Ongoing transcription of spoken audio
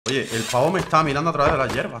Oye, el pavo me está mirando a través de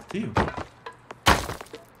las hierbas, tío.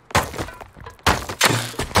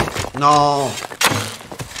 No.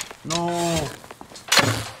 No.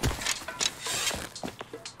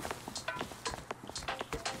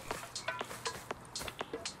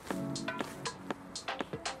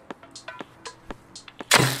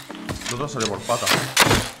 El otro sale por pata.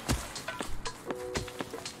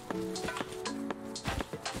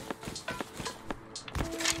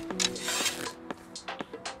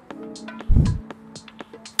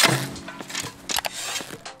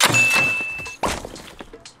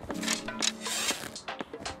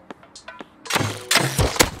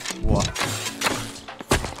 Buah.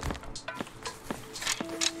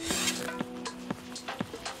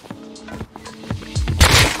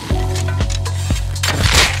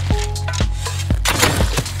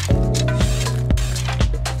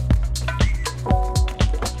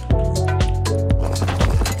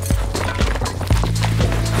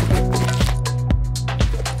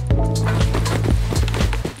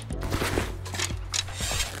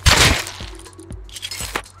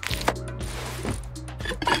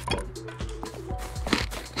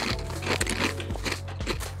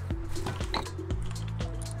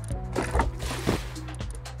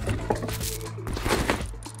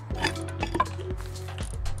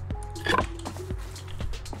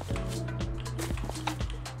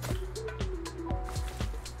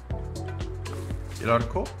 ¿Y el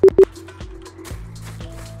arco?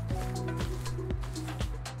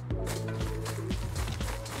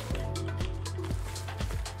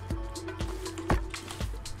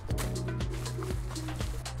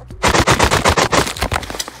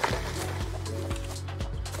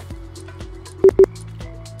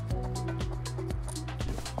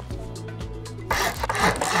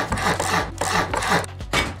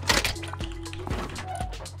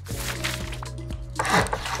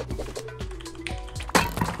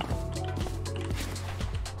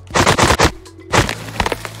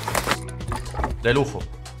 De lujo.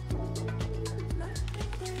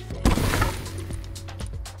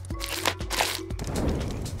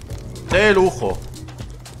 De lujo.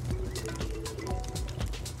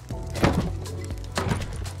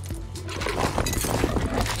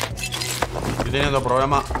 Estoy teniendo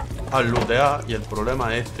problemas al lootear. Y el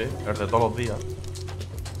problema es este, el de todos los días,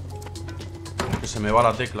 que se me va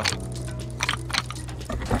la tecla.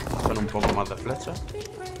 Hacer un poco más de flecha.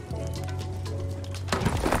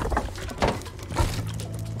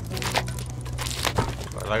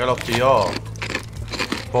 La verdad que los tíos,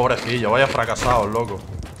 pobrecillos, vaya fracasados, loco.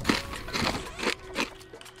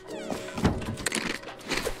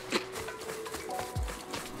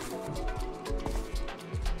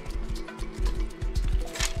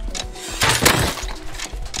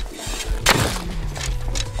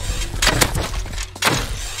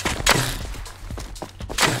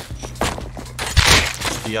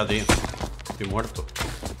 Tía, tío. Estoy muerto.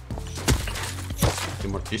 Estoy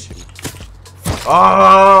muertísimo.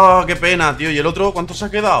 ¡Ah! ¡Qué pena, tío! ¿Y el otro cuánto se ha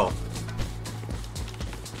quedado?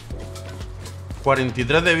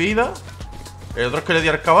 43 de vida. ¿El otro es que le di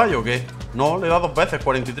al caballo o qué? No, le he dado 2 veces.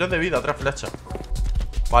 43 de vida, 3 flechas.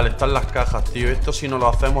 Vale, están las cajas, tío. Esto si no lo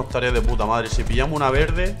hacemos estaría de puta madre. Si pillamos una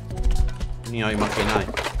verde, ni os imagináis.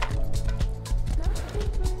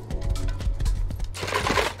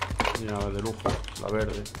 Mira, de lujo, la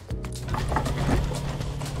verde.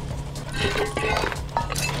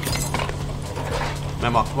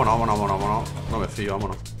 Bueno, vámonos. No me fío,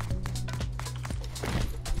 vámonos.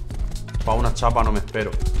 Para una chapa no me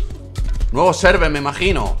espero. Nuevo server, me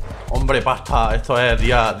imagino. Hombre, pasta, esto es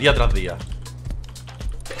día tras día.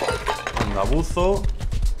 Anda, buzo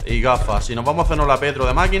y gafas. Si nos vamos a hacernos la Petro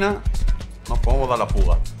de máquina, nos podemos dar la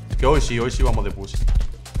fuga. Que hoy sí vamos de pussy.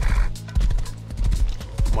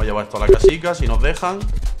 Vamos a llevar esto a la casica, si nos dejan.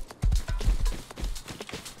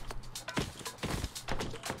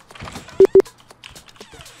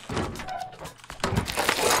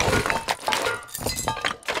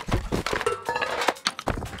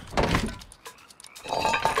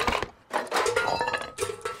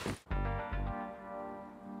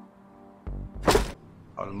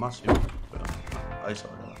 Al máximo. Pero ahí se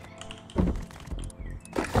va a quedar.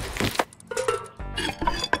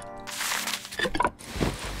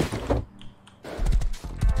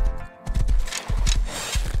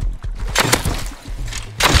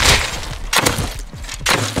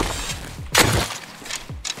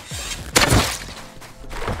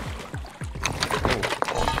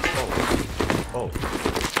 Oh,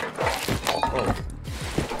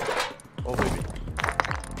 baby.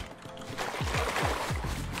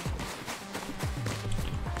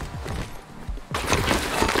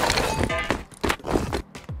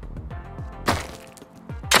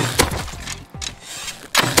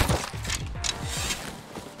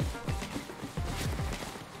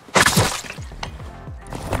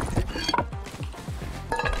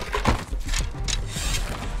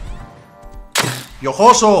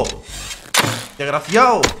 ¡Piojoso!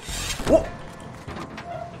 ¡Desgraciado! ¡Oh!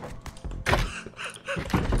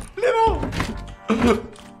 ¡Le he dado!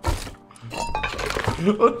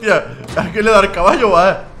 ¡Hostia! ¿A qué le da el caballo,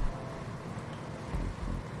 va?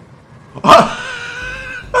 ¡Ah!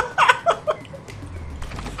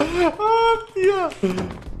 ¡Hostia!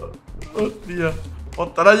 ¡Hostia!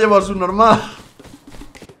 Ostará llevar su normal.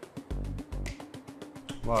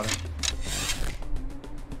 Vale.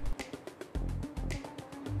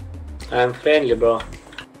 I'm friendly, bro.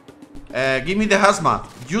 Give me the hazmat.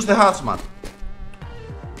 Use the hazmat.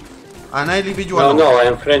 And I leave you No, alone. no,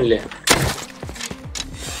 I'm friendly.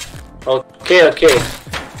 Okay, okay.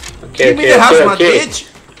 Give me the hazmat, bitch!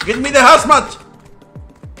 Give me the hazmat!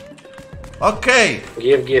 Okay.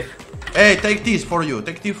 Give. Hey, take this for you.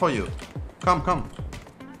 Take this for you. Come.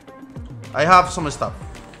 I have some stuff.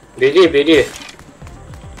 BD.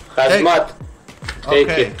 Hazmat.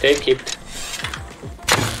 Okay. Take it.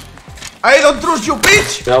 I don't trust you,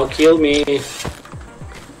 bitch! Now kill me.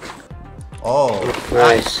 Oh,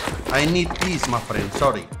 Nice. I need this, my friend.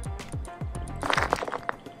 Sorry.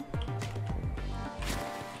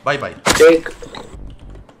 Bye. Take.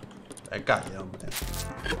 Calla, hombre.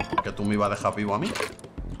 Que tú me ibas a dejar vivo a mí.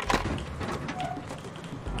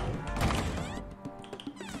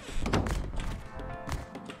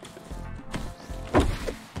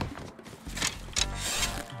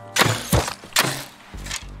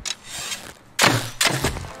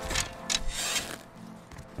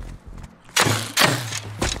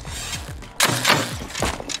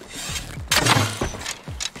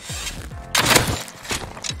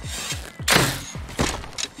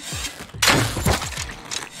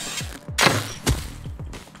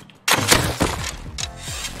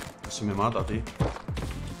 Si me mata, tío.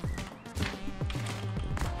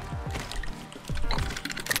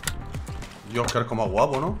 Dios, que eres como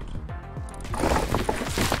guapo, ¿no?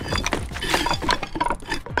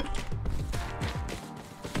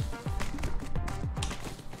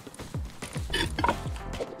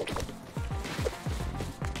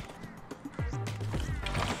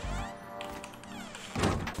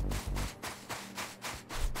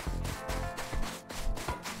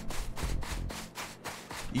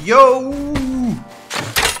 Yo.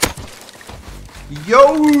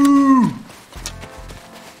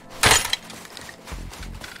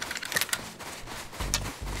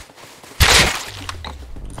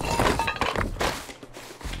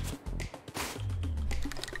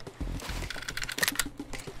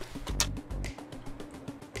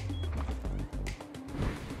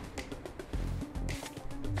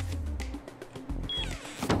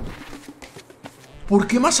 ¿Por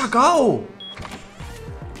qué me ha sacado?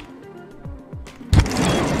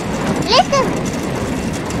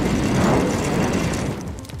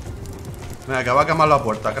 Venga, que va a quemar la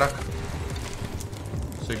puerta, crack.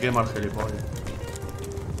 Se quema el gilipollas.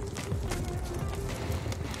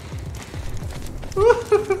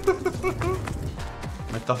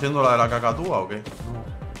 ¿Me está haciendo la de la cacatúa o qué? No.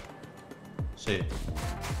 Sí.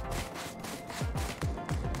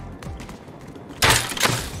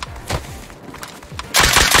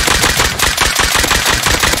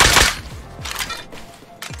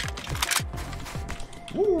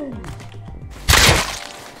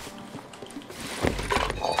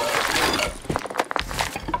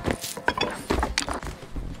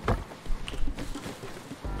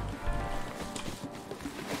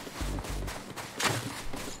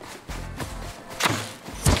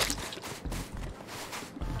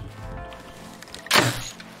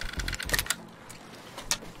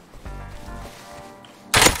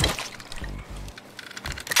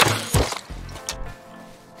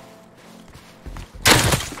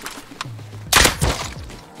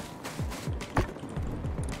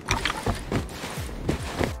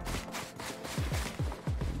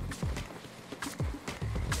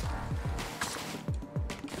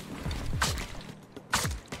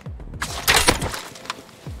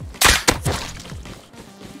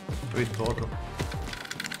 He visto otro.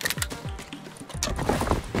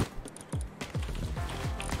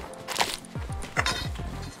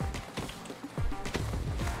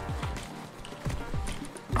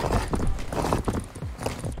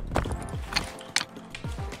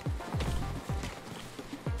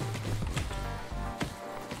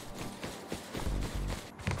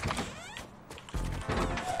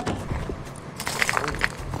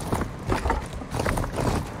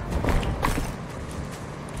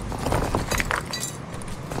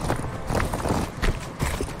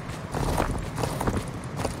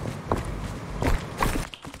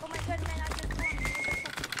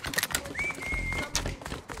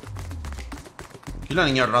 Y la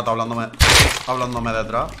niña rata hablándome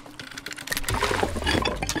detrás.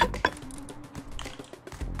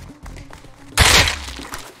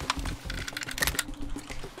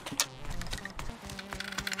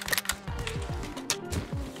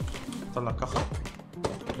 ¿Están las cajas?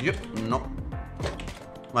 Yo, no.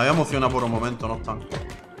 Me había emocionado por un momento, no están.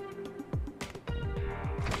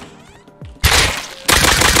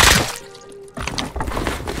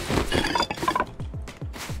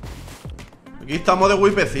 Aquí estamos de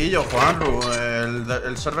whipecillo, Juanru.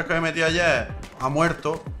 El server que me metí ayer ha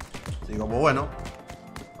muerto. Digo, pues bueno,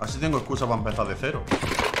 así tengo excusa para empezar de cero.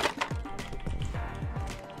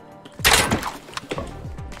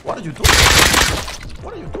 What are you doing?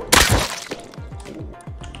 What are you doing?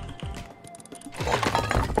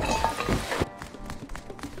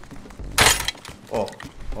 Oh,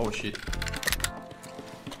 oh shit.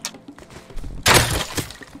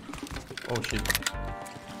 Oh shit.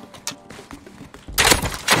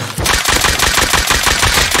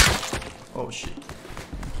 Oh shit.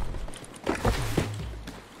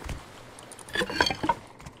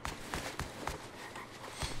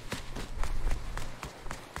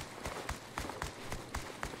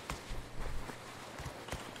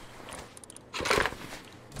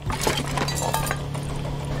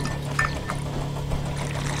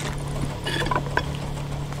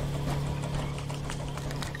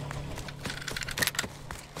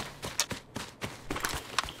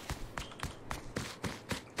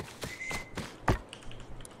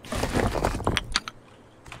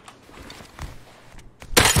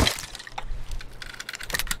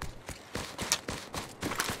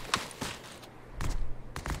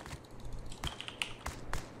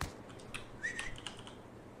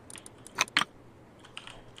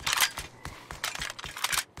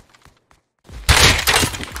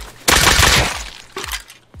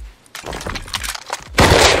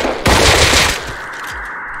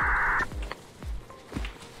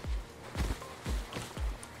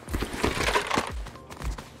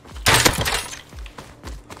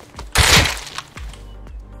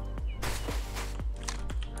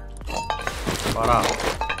 Para.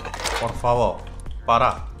 Por favor.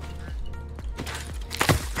 Para.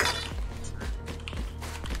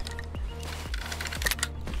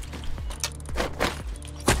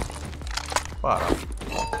 Para.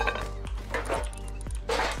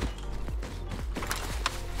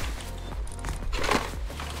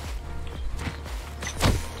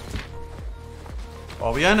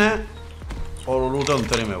 O viene o lo luto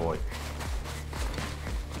entero y me voy.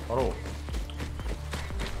 Oro.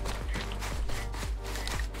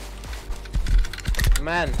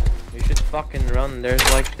 Man, you should fucking run. There's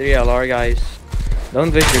like 3 LR guys.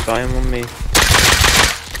 Don't waste your time on me.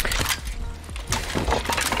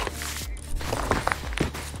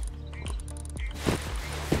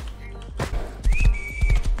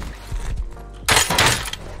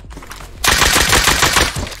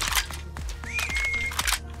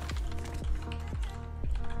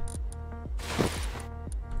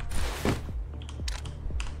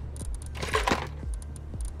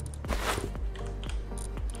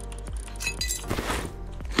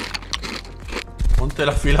 Ponte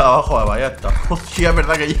la fila abajo de ballesta. Hostia, es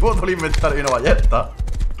verdad que llevo todo el inventario y una ballesta.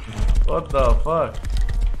 What the fuck.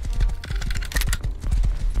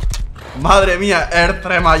 Madre mía,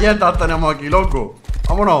 tres malletas tenemos aquí, loco.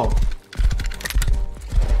 Vámonos.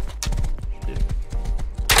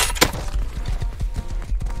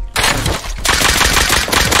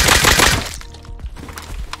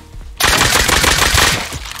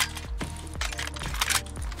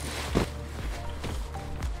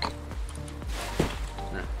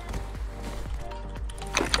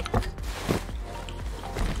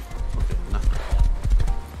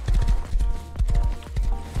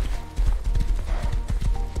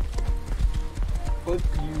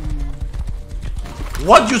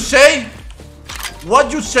 What you say?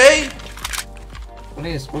 What you say?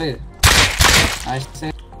 Please, please. I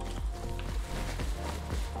say.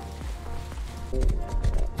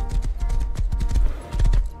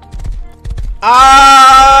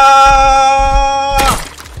 Ah!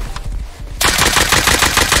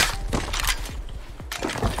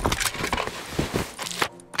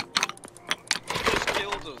 Just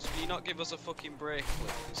killed us. Can you not give us a fucking break,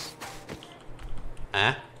 please?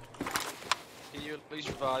 Eh? Can you at least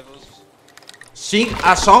revive us? Sing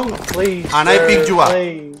a song, Please, and I pick you up.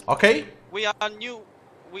 please. Okay? We are new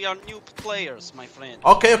players, my friend.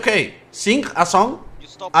 Okay, okay. Sing a song. You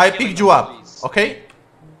stop I killing pick you us, up. please. Okay?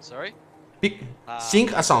 Sorry? Sing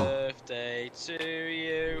a song. Happy birthday to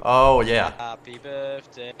you. Oh yeah. Happy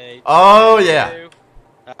birthday to Oh yeah. you.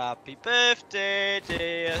 Happy birthday,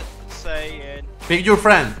 dear saying. Pick your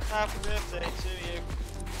friend. Happy birthday to you.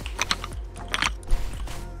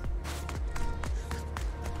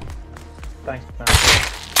 Thanks, man.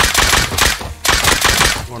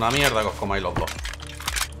 Una mierda que os comáis los dos.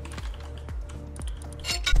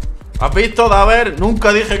 ¿Has visto, Daver?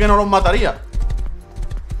 Nunca dije que no los mataría.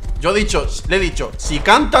 Yo le he dicho, si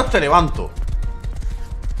cantas te levanto.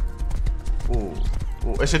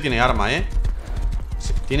 Ese tiene arma, ¿eh?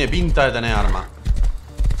 Tiene pinta de tener arma.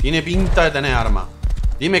 Tiene pinta de tener arma.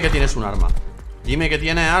 Dime que tienes un arma. Dime que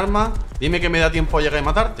tienes arma. Dime que me da tiempo a llegar y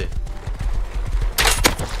matarte.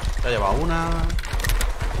 Ya lleva una.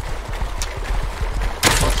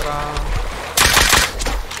 Otra.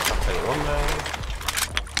 ¿De dónde?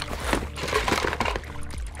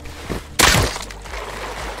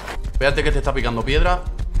 Espérate que te está picando piedra.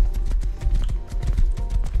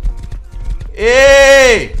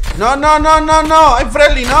 ¡Eh! No, no, no, no, no. I'm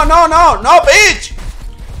friendly. No, no, no. No, bitch.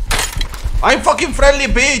 I'm fucking friendly,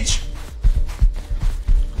 bitch.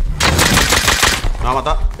 Me va a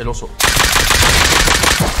matar el oso.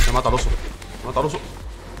 Me mata el oso. Me mata el oso.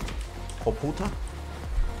 Oh, puta.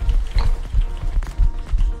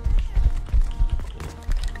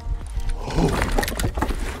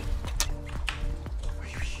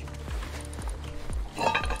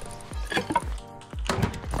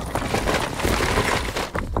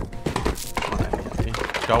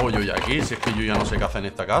 ¿Qué hago yo ya aquí? Si es que yo ya no sé qué hacer en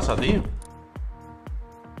esta casa, tío.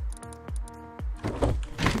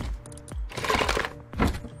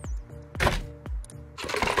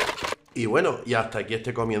 Y bueno, y hasta aquí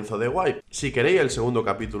este comienzo de Wipe. Si queréis el segundo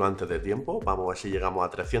capítulo antes de tiempo, vamos a ver si llegamos a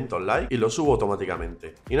 300 likes y lo subo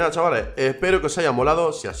automáticamente. Y nada, chavales, espero que os haya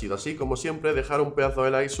molado. Si ha sido así, como siempre, dejar un pedazo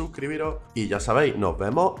de like, suscribiros y ya sabéis, nos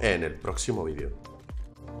vemos en el próximo vídeo.